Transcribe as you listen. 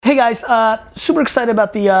Hey guys, super excited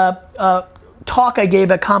about the talk I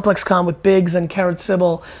gave at ComplexCon with Biggs and Karen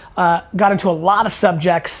Sybil. Got into a lot of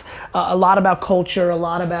subjects, a lot about culture, a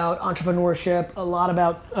lot about entrepreneurship, a lot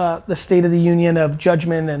about the state of the union of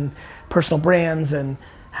judgment and personal brands and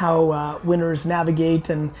how winners navigate,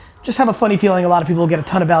 and just have a funny feeling a lot of people will get a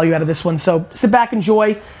ton of value out of this one. So sit back,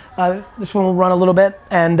 enjoy. This one will run a little bit,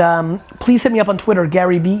 and please hit me up on Twitter,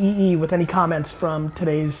 Garyvee, with any comments from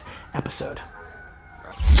today's episode.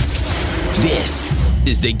 This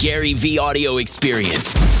is the Garyvee audio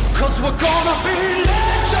experience. 'Cause we're gonna be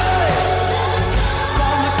legends.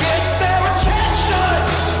 Gonna get their attention.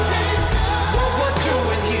 What we're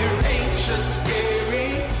doing here ain't just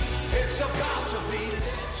scary. It's about to be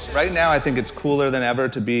legends. Right now, I think it's cooler than ever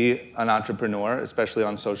to be an entrepreneur, especially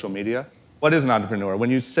on social media. What is an entrepreneur? When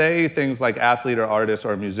you say things like athlete or artist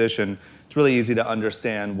or musician, it's really easy to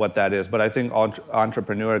understand what that is, but I think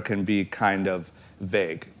entrepreneur can be kind of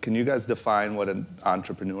vague. Can you guys define what an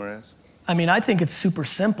entrepreneur is? I mean, I think it's super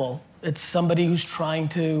simple. It's somebody who's trying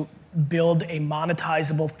to build a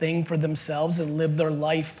monetizable thing for themselves and live their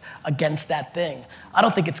life against that thing. I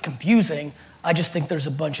don't think it's confusing. I just think there's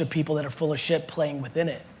a bunch of people that are full of shit playing within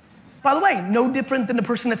it. By the way, no different than the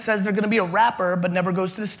person that says they're gonna be a rapper but never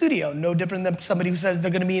goes to the studio. No different than somebody who says they're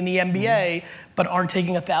gonna be in the NBA but aren't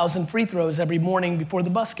taking 1,000 free throws every morning before the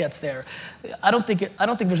bus gets there. I don't think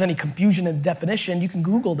there's any confusion in the definition. You can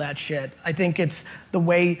Google that shit. I think it's the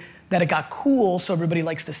way that it got cool, so everybody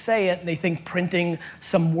likes to say it, and they think printing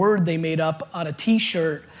some word they made up on a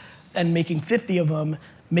t-shirt and making 50 of them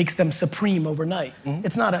makes them supreme overnight.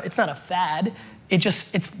 It's not a fad.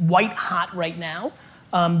 It's white hot right now.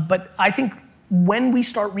 But I think when we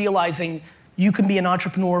start realizing you can be an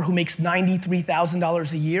entrepreneur who makes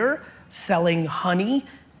 $93,000 a year selling honey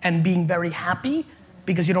and being very happy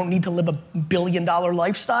because you don't need to live a $1 billion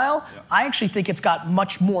lifestyle, I actually think it's got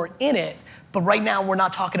much more in it. But right now we're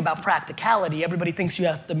not talking about practicality. Everybody thinks you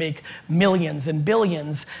have to make millions and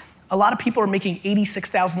billions. A lot of people are making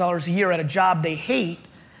 $86,000 a year at a job they hate.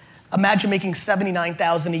 Imagine making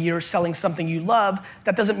 $79,000 a year selling something you love.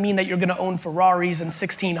 That doesn't mean that you're gonna own Ferraris and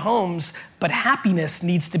 16 homes, but happiness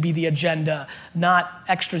needs to be the agenda, not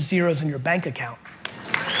extra zeros in your bank account.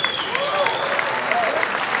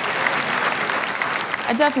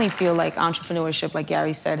 I definitely feel like entrepreneurship, like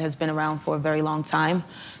Gary said, has been around for a very long time.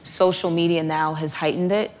 Social media now has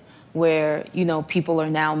heightened it, where people are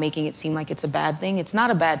now making it seem like it's a bad thing. It's not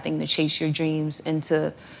a bad thing to chase your dreams and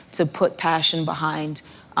to put passion behind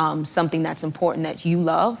something that's important that you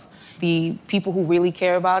love. The people who really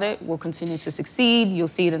care about it will continue to succeed. You'll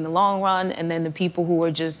see it in the long run. And then the people who are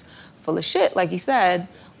just full of shit, like you said,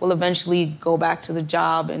 will eventually go back to the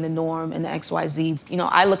job and the norm and the XYZ.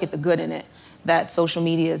 I look at the good in it, that social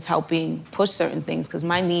media is helping push certain things, because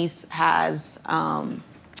my niece has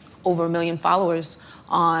over 1 million followers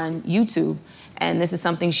on YouTube. And this is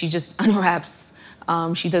something she just unwraps.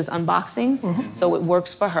 She does unboxings, so it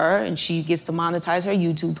works for her, and she gets to monetize her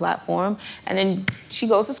YouTube platform. And then she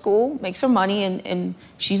goes to school, makes her money, and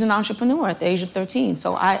she's an entrepreneur at the age of 13.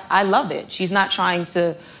 So I love it. She's not trying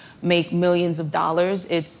to make millions of dollars.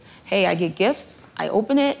 It's, hey, I get gifts, I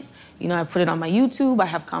open it, I put it on my YouTube, I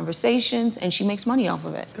have conversations, and she makes money off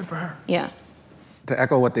of it. Good for her. Yeah. To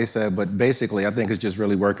echo what they said, but basically, I think it's just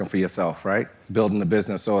really working for yourself, right? Building a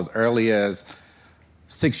business. So as early as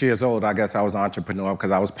 6 years old, I guess I was an entrepreneur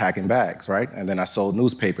because I was packing bags, right? And then I sold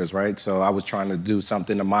newspapers, right? So I was trying to do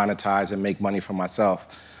something to monetize and make money for myself.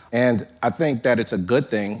 And I think that it's a good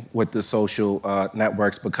thing with the social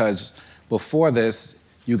networks, because before this,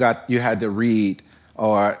 you had to read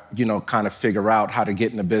or, kind of figure out how to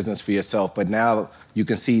get in the business for yourself. But now you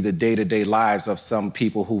can see the day-to-day lives of some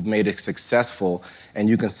people who've made it successful, and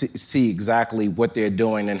you can see exactly what they're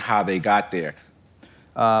doing and how they got there.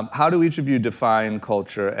 How do each of you define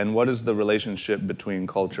culture, and what is the relationship between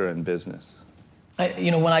culture and business?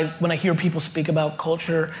 When I hear people speak about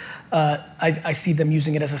culture, I see them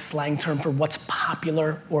using it as a slang term for what's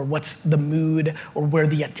popular or what's the mood or where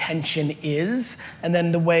the attention is. And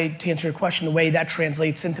then to answer your question, the way that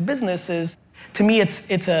translates into business is, to me,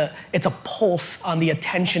 it's a pulse on the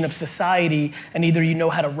attention of society, and either you know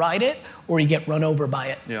how to ride it or you get run over by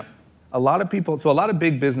it. Yeah. A lot of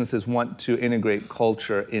big businesses want to integrate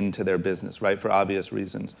culture into their business, right? For obvious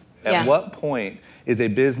reasons. At what point is a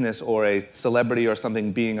business or a celebrity or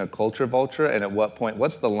something being a culture vulture, and at what point,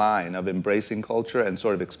 what's the line of embracing culture and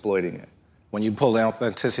sort of exploiting it? When you pull the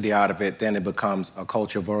authenticity out of it, then it becomes a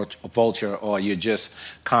culture vulture, or you're just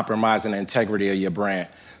compromising the integrity of your brand.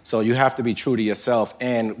 So you have to be true to yourself,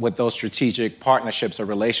 and with those strategic partnerships or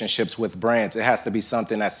relationships with brands, it has to be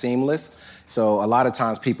something that's seamless, So a lot of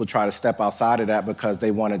times people try to step outside of that because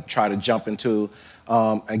they want to try to jump into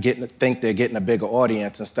and think they're getting a bigger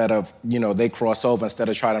audience instead of, they cross over instead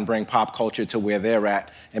of trying to bring pop culture to where they're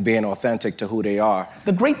at and being authentic to who they are.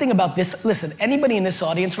 The great thing about this, listen, anybody in this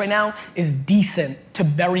audience right now is decent to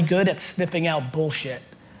very good at sniffing out bullshit.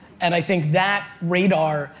 And I think that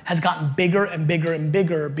radar has gotten bigger and bigger and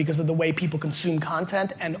bigger because of the way people consume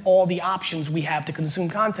content and all the options we have to consume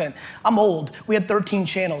content. I'm old. We had 13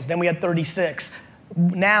 channels, then we had 36.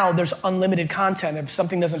 Now there's unlimited content. If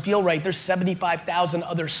something doesn't feel right, there's 75,000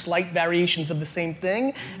 other slight variations of the same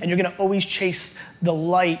thing, and you're gonna always chase the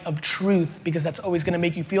light of truth because that's always gonna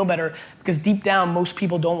make you feel better, because deep down, most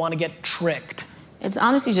people don't wanna get tricked. It's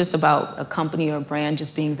honestly just about a company or a brand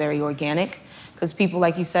just being very organic. Because people,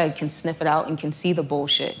 like you said, can sniff it out and can see the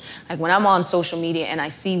bullshit. Like when I'm on social media and I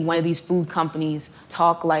see one of these food companies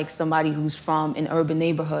talk like somebody who's from an urban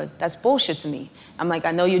neighborhood, that's bullshit to me. I'm like,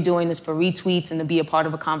 I know you're doing this for retweets and to be a part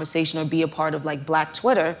of a conversation or be a part of like Black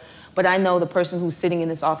Twitter, but I know the person who's sitting in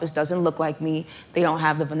this office doesn't look like me. They don't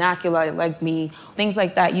have the vernacular like me. Things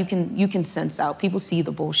like that you can sense out. People see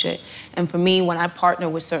the bullshit. And for me, when I partner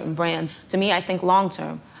with certain brands, to me, I think long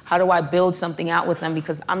term. How do I build something out with them?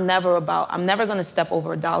 Because I'm never gonna step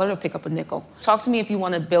over $1 to pick up a nickel. Talk to me if you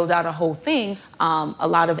wanna build out a whole thing. A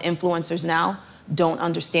lot of influencers now don't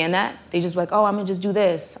understand that. They just like, oh, I'm gonna just do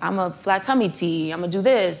this. I'm a flat tummy tea, I'm gonna do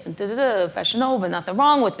this, and da-da-da, Fashion Nova, nothing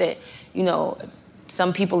wrong with it.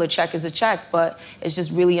 Some people a check is a check, but it's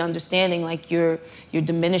just really understanding like you're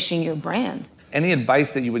diminishing your brand. Any advice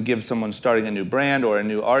that you would give someone starting a new brand or a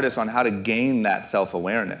new artist on how to gain that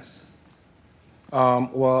self-awareness?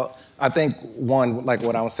 Well, I think one, like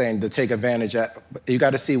what I was saying, to take advantage you got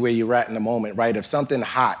to see where you're at in the moment, right? If something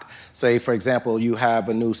hot, say for example, you have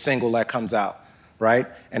a new single that comes out, right?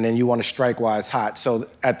 And then you want to strike while it's hot. So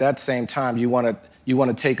at that same time, you want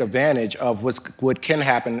to take advantage of what can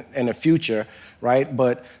happen in the future, right?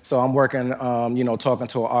 But so I'm working, talking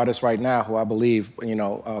to an artist right now who I believe,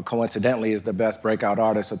 coincidentally is the best breakout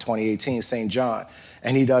artist of 2018, St. John.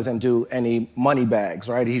 And he doesn't do any money bags,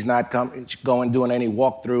 right? He's not doing any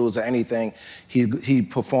walkthroughs or anything. He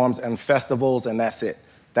performs in festivals and that's it.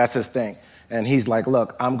 That's his thing. And he's like,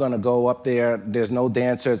 look, I'm gonna go up there, there's no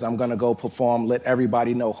dancers, I'm gonna go perform, let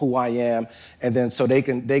everybody know who I am, and then so they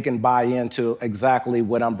can buy into exactly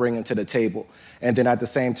what I'm bringing to the table. And then at the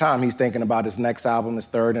same time, he's thinking about his next album, his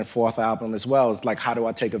third and fourth album as well. It's like, how do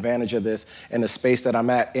I take advantage of this in the space that I'm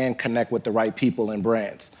at and connect with the right people and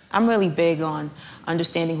brands? I'm really big on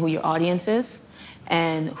understanding who your audience is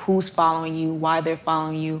and who's following you, why they're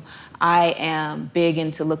following you. I am big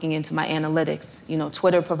into looking into my analytics.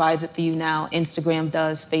 Twitter provides it for you now, Instagram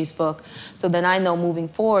does, Facebook. So then I know moving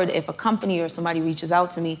forward, if a company or somebody reaches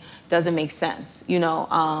out to me, does it make sense?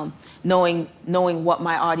 Knowing what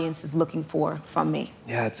my audience is looking for from me.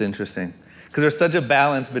 Yeah, it's interesting. Because there's such a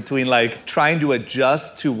balance between like trying to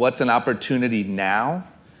adjust to what's an opportunity now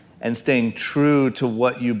and staying true to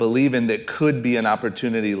what you believe in that could be an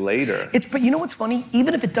opportunity later. But you know what's funny?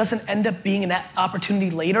 Even if it doesn't end up being an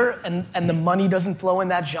opportunity later and the money doesn't flow in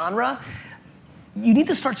that genre, you need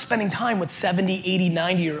to start spending time with 70, 80,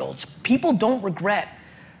 90-year-olds. People don't regret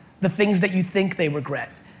the things that you think they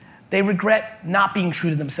regret. They regret not being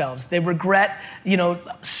true to themselves. They regret,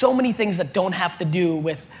 so many things that don't have to do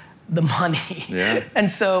with the money. Yeah. And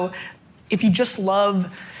so if you just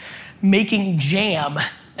love making jam,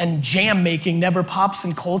 and jam making never pops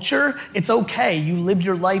in culture, it's okay. You lived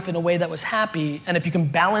your life in a way that was happy, and if you can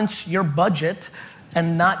balance your budget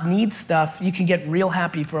and not need stuff, you can get real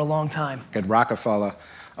happy for a long time. At Rockefeller,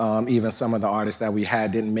 even some of the artists that we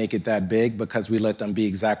had didn't make it that big because we let them be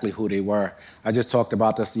exactly who they were. I just talked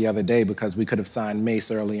about this the other day because we could have signed Mace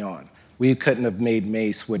early on. We couldn't have made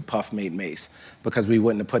Mace what Puff made Mace because we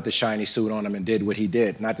wouldn't have put the shiny suit on him and did what he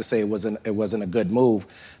did. Not to say it wasn't a good move,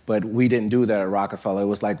 but we didn't do that at Rockefeller. It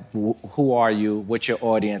was like, who are you, what's your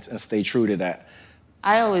audience, and stay true to that.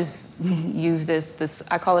 I always use this,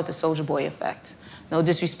 I call it the Soulja Boy effect. No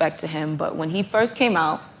disrespect to him, but when he first came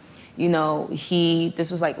out,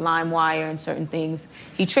 this was like LimeWire and certain things.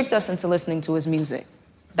 He tricked us into listening to his music.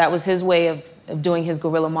 That was his way of doing his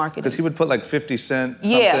guerrilla marketing. Because he would put like 50 Cent something.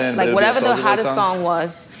 Yeah, like whatever the hottest song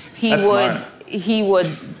was, he would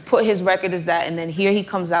put his record as that, and then here he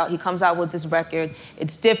comes out with this record.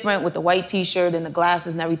 It's different with the white t-shirt and the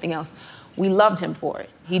glasses and everything else. We loved him for it.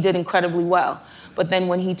 He did incredibly well. But then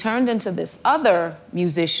when he turned into this other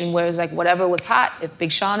musician where it's like whatever was hot, if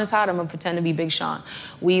Big Sean is hot, I'm gonna pretend to be Big Sean.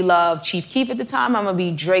 We loved Chief Keef at the time, I'm gonna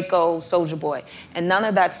be Draco, Soulja Boy. And none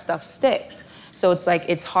of that stuff sticked. So it's like,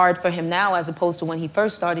 it's hard for him now as opposed to when he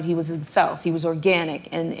first started, he was himself, he was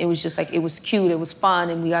organic, and it was just like, it was cute, it was fun,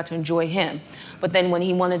 and we got to enjoy him. But then when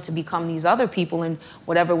he wanted to become these other people and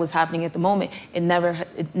whatever was happening at the moment, it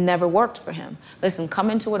never worked for him. Listen, come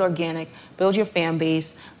into it organic, build your fan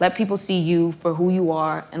base, let people see you for who you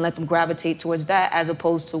are, and let them gravitate towards that as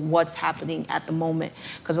opposed to what's happening at the moment.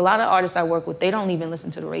 Because a lot of artists I work with, they don't even listen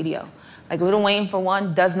to the radio. Like Lil Wayne, for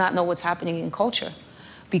one, does not know what's happening in culture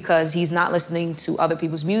because he's not listening to other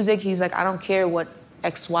people's music. He's like, I don't care what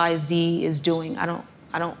XYZ is doing. I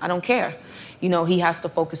don't care. You know, he has to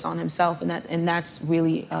focus on himself, and that's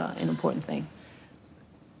really an important thing.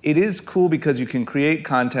 It is cool because you can create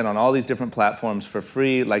content on all these different platforms for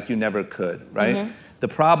free like you never could, right? Mm-hmm. The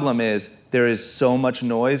problem is there is so much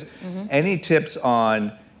noise. Mm-hmm. Any tips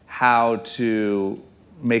on how to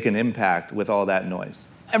make an impact with all that noise?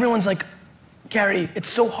 Everyone's like, Gary, it's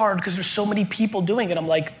so hard because there's so many people doing it. I'm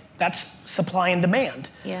like, that's supply and demand.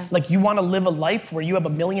 Yeah. Like, you want to live a life where you have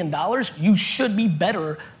 $1 million, you should be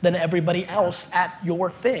better than everybody else at your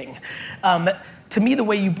thing. To me, the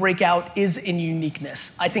way you break out is in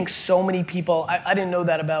uniqueness. I think so many people, I didn't know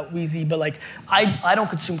that about Weezy, but like, I don't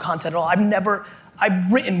consume content at all.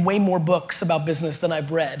 I've written way more books about business than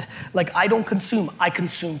I've read. Like, I don't consume, I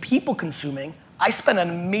consume people consuming. I spend an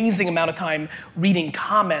amazing amount of time reading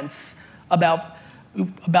comments about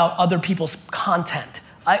other people's content.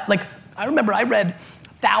 I remember I read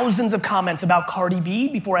thousands of comments about Cardi B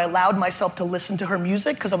before I allowed myself to listen to her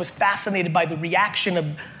music because I was fascinated by the reaction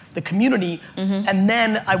of the community. Mm-hmm. And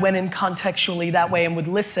then I went in contextually that way and would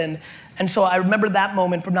listen. And so I remember that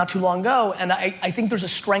moment from not too long ago, and I think there's a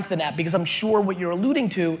strength in that because I'm sure what you're alluding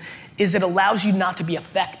to is it allows you not to be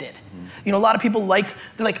affected. Mm-hmm. You know, a lot of people they're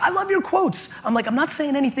like, I love your quotes. I'm like, I'm not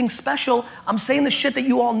saying anything special. I'm saying the shit that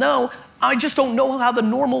you all know. I just don't know how the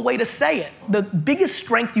normal way to say it. The biggest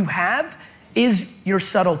strength you have is your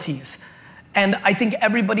subtleties. And I think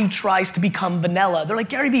everybody tries to become vanilla. They're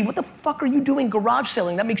like, Garyvee, what the fuck are you doing garage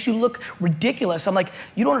selling? That makes you look ridiculous. I'm like,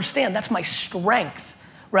 you don't understand, that's my strength,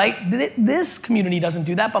 right? This community doesn't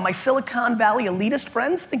do that, but my Silicon Valley elitist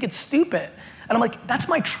friends think it's stupid. And I'm like, that's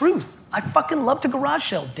my truth. I fucking love to garage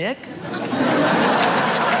sell, dick.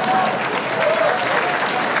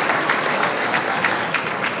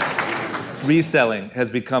 Reselling has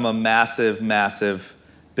become a massive, massive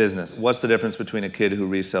business. What's the difference between a kid who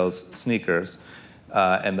resells sneakers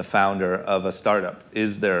and the founder of a startup?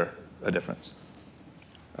 Is there a difference?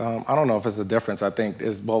 I don't know if it's a difference. I think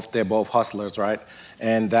they're both hustlers, right?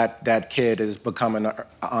 And that kid is becoming an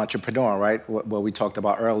entrepreneur, right? What we talked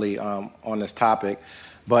about early on this topic.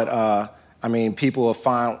 But I mean, people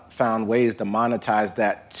have found ways to monetize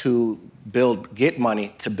that to get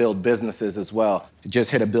money to build businesses as well. It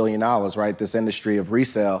just hit $1 billion, right? This industry of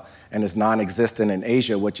resale, and it's non-existent in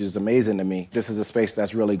Asia, which is amazing to me. This is a space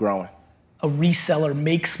that's really growing. A reseller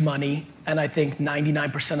makes money, and I think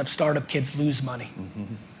 99% of startup kids lose money.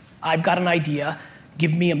 Mm-hmm. I've got an idea,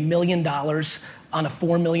 give me $1 million on a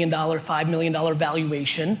 $4 million, $5 million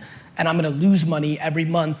valuation, and I'm gonna lose money every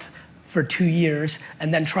month for 2 years,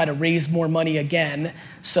 and then try to raise more money again.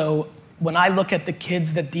 So when I look at the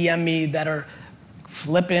kids that DM me that are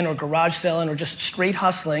flipping or garage selling or just straight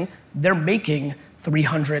hustling, they're making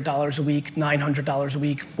 $300 a week, $900 a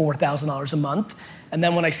week, $4,000 a month. And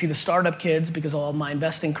then when I see the startup kids, because of all my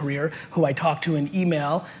investing career, who I talk to in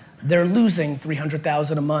email, they're losing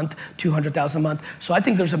 $300,000 a month, $200,000 a month. So I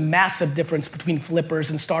think there's a massive difference between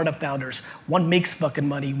flippers and startup founders. One makes fucking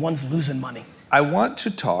money, one's losing money. I want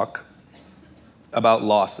to talk about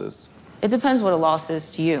losses. It depends what a loss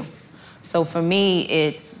is to you. So for me,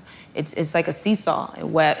 it's like a seesaw,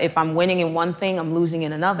 where if I'm winning in one thing, I'm losing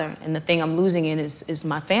in another. And the thing I'm losing in is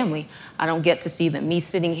my family. I don't get to see them. Me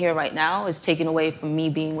sitting here right now is taken away from me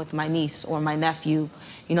being with my niece or my nephew.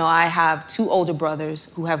 You know, I have 2 older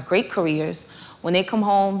brothers who have great careers. When they come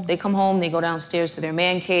home, they go downstairs to their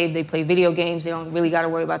man cave, they play video games, they don't really gotta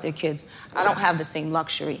worry about their kids. I don't have the same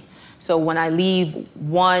luxury. So when I leave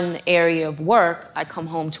one area of work, I come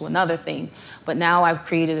home to another thing. But now I've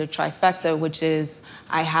created a trifecta, which is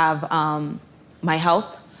I have my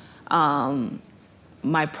health,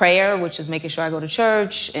 my prayer, which is making sure I go to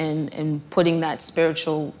church and putting that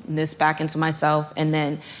spiritualness back into myself. And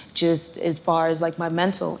then just as far as like my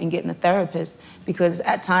mental and getting a therapist, because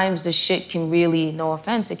at times the shit can really, no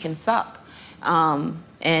offense, it can suck. And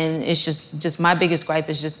it's just my biggest gripe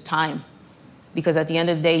is just time. Because at the end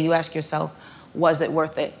of the day, you ask yourself, was it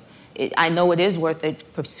worth it? I know it is worth it,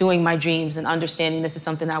 pursuing my dreams and understanding this is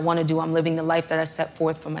something I want to do. I'm living the life that I set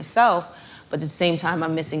forth for myself, but at the same time,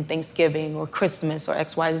 I'm missing Thanksgiving or Christmas or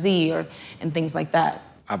XYZ and things like that.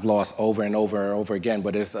 I've lost over and over and over again,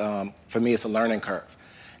 but it's, for me, it's a learning curve.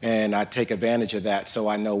 And I take advantage of that so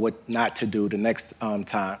I know what not to do the next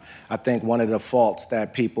time. I think one of the faults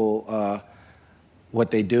that people, what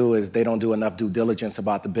they do is they don't do enough due diligence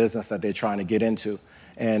about the business that they're trying to get into.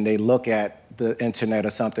 And they look at the internet or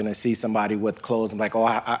something and see somebody with clothes and like, oh,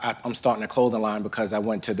 I'm starting a clothing line because I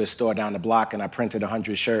went to this store down the block and I printed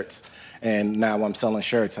 100 shirts and now I'm selling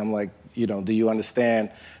shirts. I'm like, do you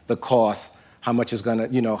understand the cost? How much is gonna,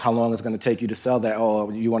 how long it's gonna take you to sell that?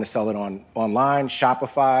 Oh, you wanna sell it online,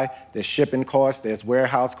 Shopify, there's shipping costs, there's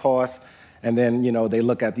warehouse costs. And then, they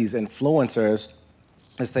look at these influencers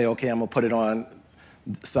and say, okay, I'm gonna put it on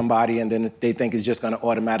somebody, and then they think it's just gonna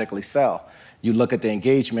automatically sell. You look at the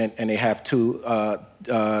engagement and they have two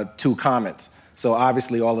comments. So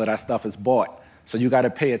obviously all of that stuff is bought. So you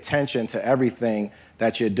gotta pay attention to everything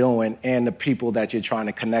that you're doing and the people that you're trying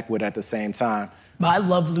to connect with at the same time. I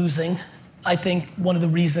love losing. I think one of the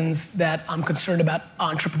reasons that I'm concerned about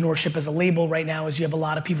entrepreneurship as a label right now is you have a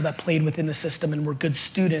lot of people that played within the system and were good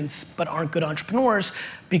students but aren't good entrepreneurs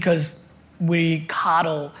because we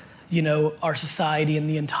coddle our society, and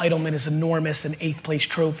the entitlement is enormous, and 8th place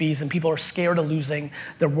trophies, and people are scared of losing.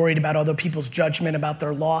 They're worried about other people's judgment about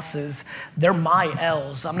their losses. They're my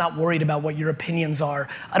L's. I'm not worried about what your opinions are.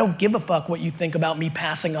 I don't give a fuck what you think about me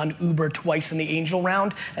passing on Uber twice in the angel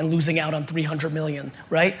round and losing out on 300 million,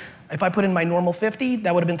 right? If I put in my normal 50,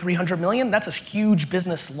 that would have been 300 million. That's a huge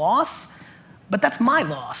business loss. But that's my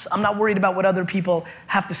loss. I'm not worried about what other people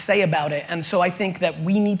have to say about it. And so I think that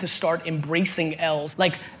we need to start embracing L's.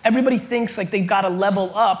 Like, everybody thinks like they've got to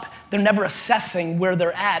level up. They're never assessing where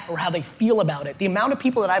they're at or how they feel about it. The amount of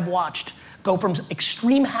people that I've watched go from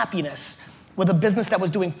extreme happiness with a business that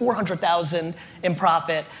was doing 400,000 in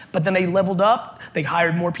profit, but then they leveled up, they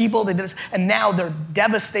hired more people, they did this, and now they're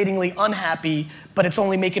devastatingly unhappy, but it's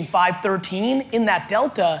only making 513 in that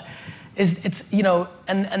delta.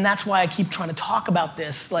 And that's why I keep trying to talk about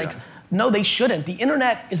this. No, they shouldn't. The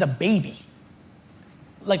internet is a baby.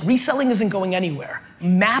 Like, reselling isn't going anywhere.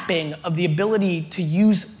 Mapping of the ability to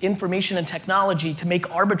use information and technology to make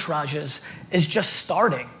arbitrages is just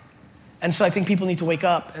starting. And so I think people need to wake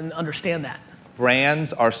up and understand that.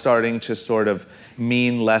 Brands are starting to sort of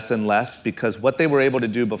mean less and less because what they were able to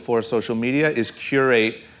do before social media is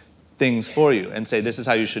curate things for you and say, this is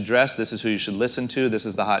how you should dress, this is who you should listen to, this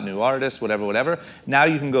is the hot new artist, whatever. Now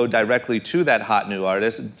you can go directly to that hot new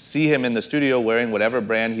artist, see him in the studio wearing whatever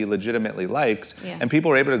brand he legitimately likes, and people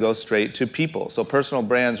are able to go straight to people. So personal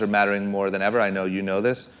brands are mattering more than ever. I know you know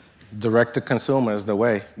this. Direct to consumer is the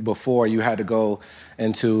way. Before, you had to go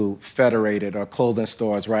into Federated or clothing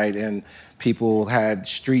stores, right? And people had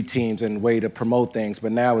street teams and way to promote things.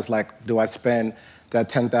 But now it's like, do I spend that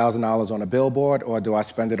 $10,000 on a billboard, or do I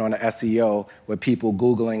spend it on an SEO with people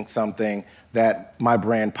Googling something that my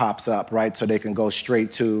brand pops up, right? So they can go straight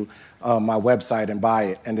to my website and buy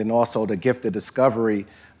it. And then also the gift of discovery,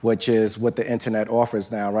 which is what the internet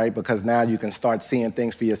offers now, right? Because now you can start seeing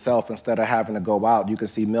things for yourself instead of having to go out. You can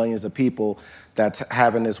see millions of people that's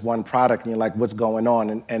having this one product and you're like, what's going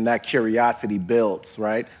on? And that curiosity builds,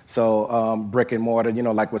 right? So brick and mortar,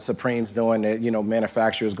 like what Supreme's doing,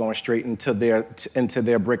 manufacturers going straight into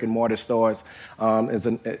their brick and mortar stores is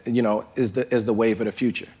the wave of the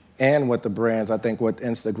future. And with the brands, I think with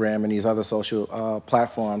Instagram and these other social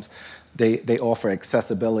platforms, they offer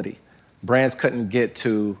accessibility. Brands couldn't get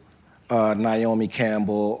to Naomi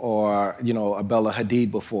Campbell or a Bella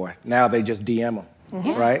Hadid before. Now they just DM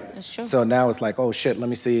them, right? That's true. So now it's like, oh shit, let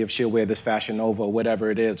me see if she'll wear this Fashion Nova or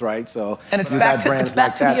whatever it is, right? So and it's you back got to, brands it's back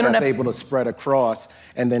like to the that internet. that's able to spread across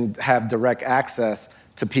and then have direct access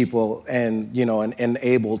to people and and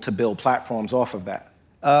able to build platforms off of that.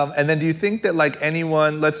 And then do you think that like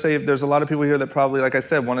anyone, let's say if there's a lot of people here that probably, like I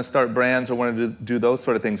said, want to start brands or want to do those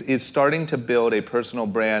sort of things, is starting to build a personal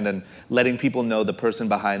brand and letting people know the person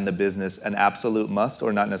behind the business an absolute must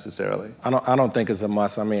or not necessarily? I don't think it's a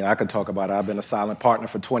must. I mean, I could talk about it. I've been a silent partner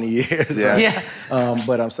for 20 years. Yeah.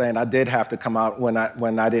 But I'm saying I did have to come out when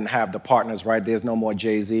I didn't have the partners, right? There's no more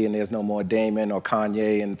Jay-Z and there's no more Damon or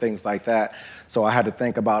Kanye and things like that. So I had to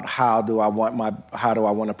think about how do I want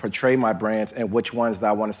to portray my brands and which ones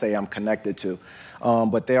that I want to say I'm connected to.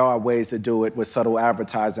 But there are ways to do it with subtle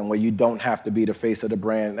advertising where you don't have to be the face of the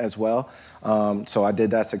brand as well. So I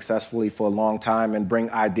did that successfully for a long time and bring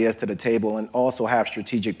ideas to the table and also have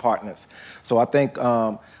strategic partners. So I think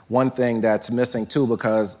one thing that's missing too,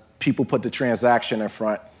 because people put the transaction in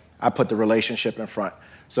front, I put the relationship in front.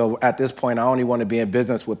 So at this point, I only want to be in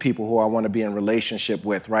business with people who I want to be in relationship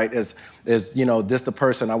with, right? Is this the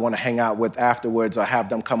person I want to hang out with afterwards or have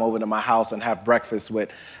them come over to my house and have breakfast with?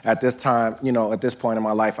 At this time, at this point in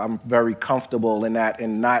my life, I'm very comfortable in that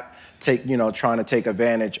and not trying to take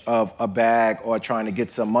advantage of a bag or trying to get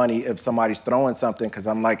some money if somebody's throwing something, because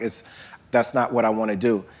I'm like, that's not what I want to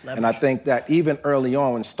do. Leverage. And I think that even early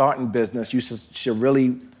on when starting business, you should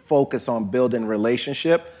really focus on building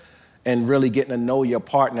relationship and really getting to know your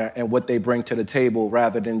partner and what they bring to the table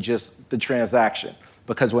rather than just the transaction.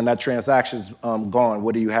 Because when that transaction's gone,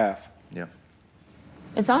 what do you have? Yeah.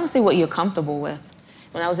 It's honestly what you're comfortable with.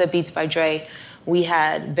 When I was at Beats by Dre, we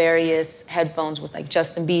had various headphones with like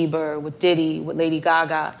Justin Bieber, with Diddy, with Lady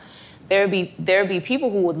Gaga. There'd be people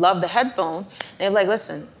who would love the headphone. They'd be like,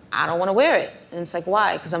 listen, I don't want to wear it. And it's like,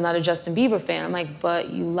 why? Because I'm not a Justin Bieber fan. I'm like, but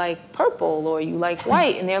you like purple or you like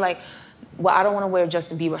white. And they're like, well, I don't want to wear a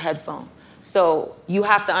Justin Bieber headphone. So you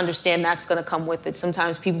have to understand that's going to come with it.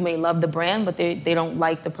 Sometimes people may love the brand, but they don't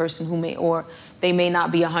like the person or they may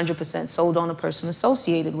not be 100% sold on a person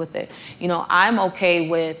associated with it. I'm okay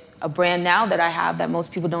with a brand now that I have that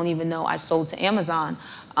most people don't even know I sold to Amazon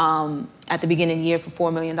at the beginning of the year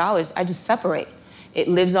for $4 million. I just separate. It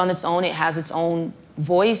lives on its own. It has its own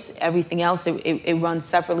voice. Everything else, it runs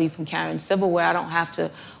separately from Karen Civil, where I don't have to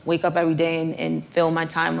wake up every day and fill my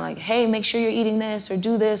time like, hey, make sure you're eating this or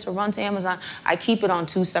do this or run to Amazon. I keep it on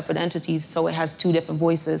two separate entities so it has two different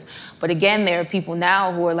voices. But again, there are people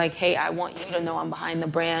now who are like, hey, I want you to know I'm behind the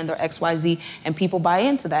brand or XYZ, and people buy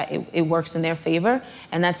into that. It works in their favor,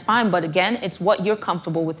 and that's fine. But again, it's what you're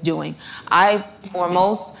comfortable with doing. I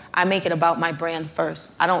make it about my brand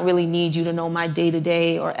first. I don't really need you to know my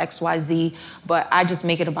day-to-day or XYZ, but I just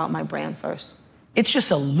make it about my brand first. It's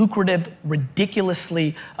just a lucrative,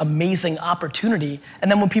 ridiculously amazing opportunity.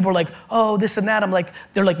 And then when people are like, oh, this and that,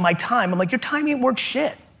 they're like, my time. I'm like, your time ain't worth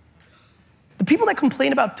shit. The people that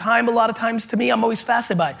complain about time a lot of times, to me, I'm always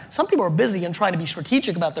fascinated by. Some people are busy and trying to be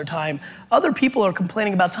strategic about their time. Other people are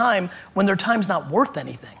complaining about time when their time's not worth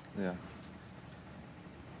anything. Yeah.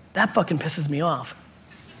 That fucking pisses me off.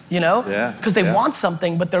 Yeah. Because they want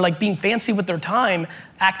something, but they're like being fancy with their time,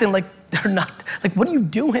 acting like they're not. Like, what are you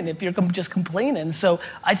doing if you're just complaining? So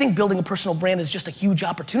I think building a personal brand is just a huge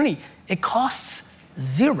opportunity. It costs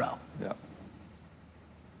zero. Yeah.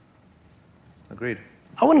 Agreed.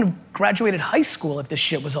 I wouldn't have graduated high school if this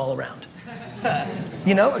shit was all around.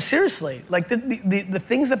 Seriously. Like the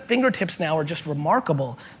things at fingertips now are just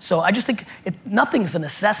remarkable. So I just think nothing's a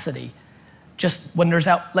necessity. Just when there's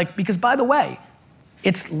because by the way,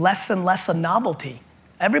 it's less and less a novelty.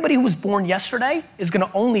 Everybody who was born yesterday is gonna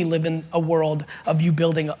only live in a world of you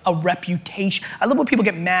building a reputation. I love when people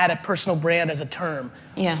get mad at personal brand as a term.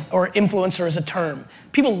 Yeah. Or influencer as a term.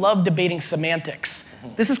 People love debating semantics.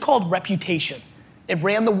 This is called reputation. It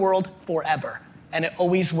ran the world forever, and it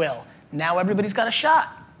always will. Now everybody's got a shot,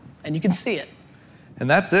 and you can see it. And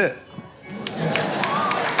that's it.